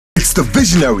It's the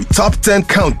visionary Top 10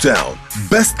 Countdown,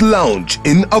 Best Lounge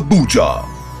in Abuja.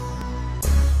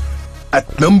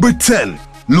 At number 10,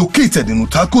 located in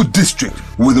Utako District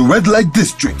with a red light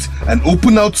district and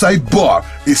open outside bar,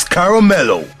 is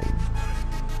Caramello.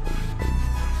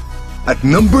 At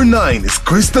number 9 is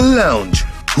Crystal Lounge.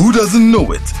 Who doesn't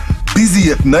know it?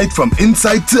 Busy at night from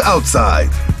inside to outside.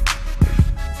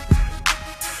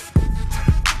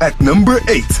 At number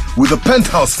 8, with a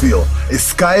penthouse feel, is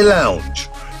Sky Lounge.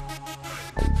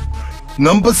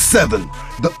 Number 7,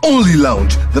 the only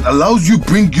lounge that allows you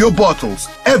bring your bottles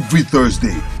every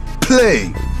Thursday.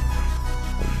 Play.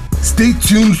 Stay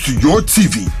tuned to your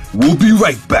TV. We'll be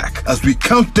right back as we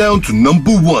count down to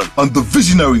number 1 on the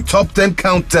Visionary Top 10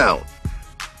 Countdown.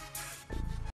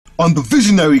 On the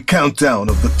Visionary Countdown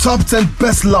of the Top 10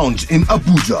 Best Lounge in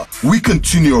Abuja, we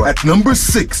continue at number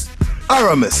 6,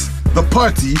 Aramis, the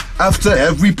party after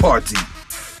every party.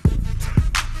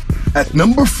 At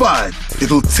number 5,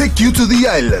 it'll take you to the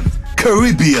island,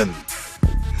 Caribbean.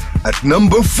 At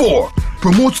number 4,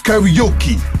 promotes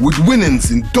karaoke with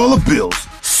winnings in dollar bills,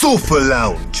 Sofa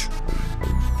Lounge.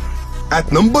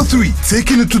 At number 3,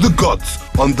 taking it to the gods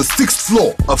on the 6th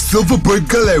floor of Silverbird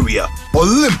Galleria,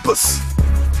 Olympus.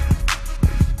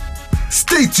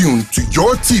 Stay tuned to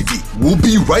your TV. We'll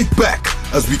be right back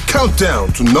as we count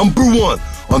down to number 1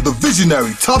 on the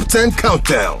Visionary Top 10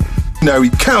 Countdown. Visionary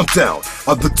Countdown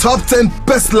of the Top 10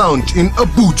 Best Lounge in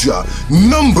Abuja.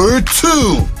 Number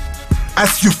 2.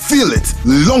 As you feel it,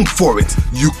 long for it,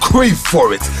 you crave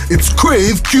for it. It's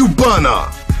Crave Cubana.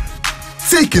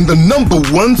 Taking the number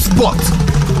 1 spot.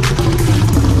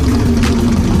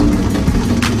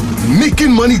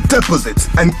 Making money deposits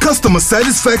and customer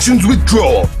satisfaction's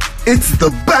withdrawal. It's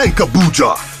the Bank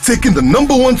Abuja, taking the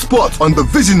number 1 spot on the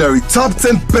Visionary Top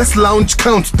 10 Best Lounge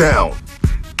Countdown.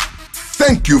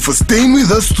 Thank you for staying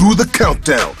with us through the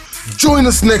countdown. Join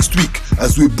us next week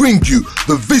as we bring you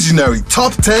the Visionary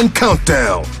Top 10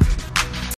 Countdown.